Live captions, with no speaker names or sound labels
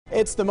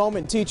It's the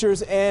moment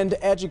teachers and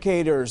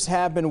educators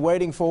have been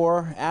waiting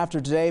for.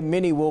 After today,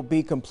 many will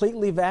be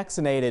completely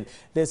vaccinated.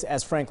 This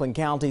as Franklin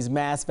County's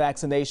mass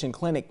vaccination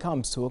clinic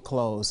comes to a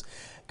close.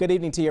 Good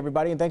evening to you,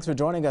 everybody, and thanks for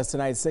joining us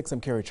tonight at 6. I'm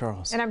Carrie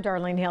Charles. And I'm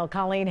Darlene Hill.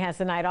 Colleen has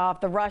the night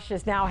off. The rush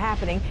is now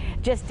happening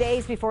just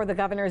days before the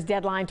governor's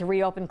deadline to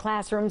reopen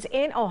classrooms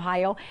in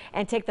Ohio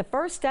and take the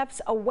first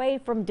steps away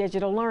from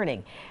digital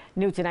learning.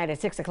 New tonight at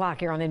 6 o'clock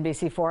here on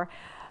NBC4.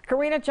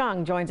 Karina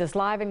Chung joins us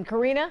live. And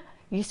Karina,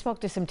 you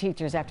spoke to some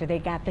teachers after they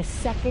got the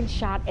second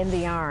shot in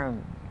the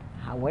arm.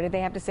 What did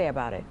they have to say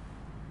about it?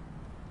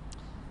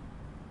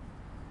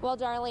 Well,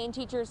 Darlene,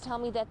 teachers tell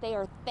me that they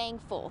are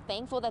thankful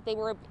that they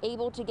were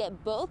able to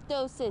get both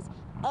doses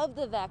of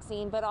the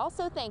vaccine, but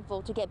also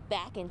thankful to get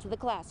back into the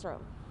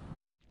classroom.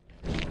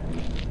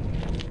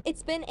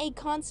 It's been a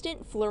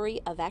constant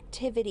flurry of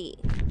activity.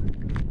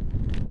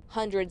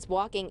 Hundreds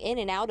walking in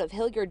and out of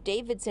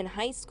Hilliard-Davidson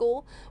High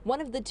School,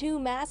 one of the 2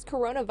 mass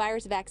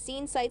coronavirus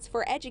vaccine sites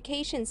for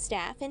education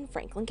staff in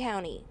Franklin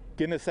County.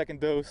 Getting a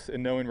second dose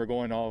and knowing we're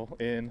going all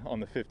in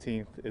on the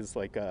 15th is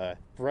like a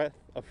breath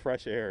of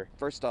fresh air.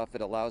 First off,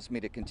 it allows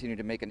me to continue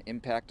to make an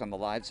impact on the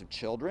lives of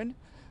children,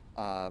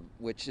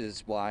 which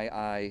is why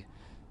I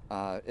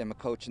am a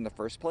coach in the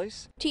first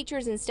place.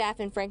 Teachers and staff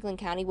in Franklin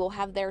County will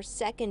have their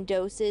second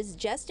doses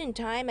just in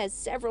time as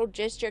several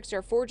districts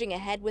are forging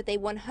ahead with a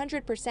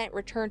 100%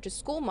 return to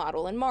school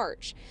model in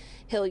March.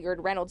 Hilliard,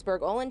 Reynoldsburg,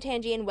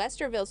 Olentangy, and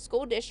Westerville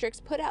school districts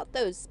put out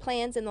those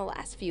plans in the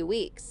last few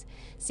weeks.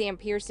 Sam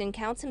Pearson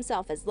counts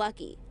himself as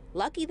lucky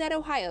that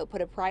Ohio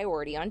put a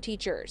priority on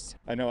teachers.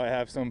 I know I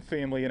have some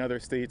family in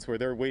other states where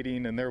they're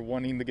waiting and they're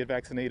wanting to get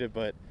vaccinated,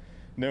 but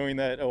knowing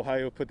that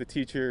Ohio put the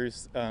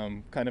teachers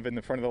kind of in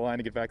the front of the line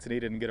to get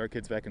vaccinated and get our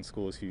kids back in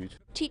school is huge.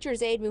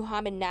 Teacher's aide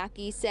Muhammad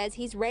Naki says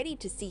he's ready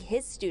to see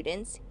his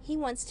students. He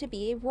wants to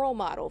be a role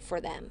model for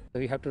them.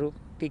 We have to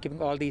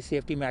keep all these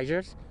safety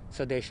measures,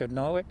 so they should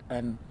know it.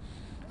 And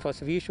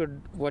first,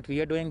 what we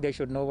are doing, they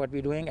should know what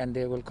we're doing, and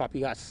they will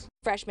copy us.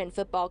 Freshman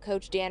football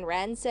coach Dan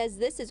Wren says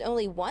this is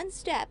only one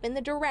step in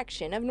the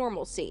direction of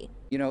normalcy.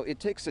 You know, it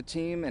takes a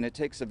team and it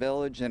takes a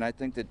village, and I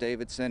think that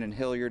Davidson and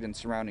Hilliard and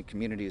surrounding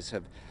communities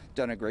have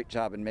done a great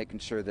job in making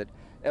sure that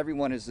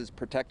everyone is as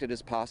protected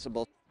as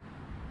possible.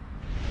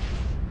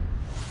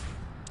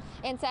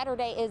 And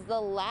Saturday is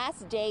the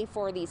last day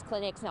for these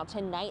clinics. Now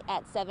tonight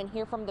at 7,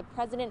 hear from the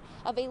president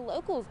of a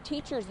local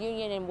teachers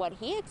union and what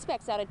he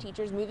expects out of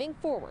teachers moving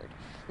forward.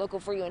 Local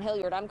for you in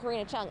Hilliard, I'm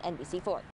Karina Chung, NBC4.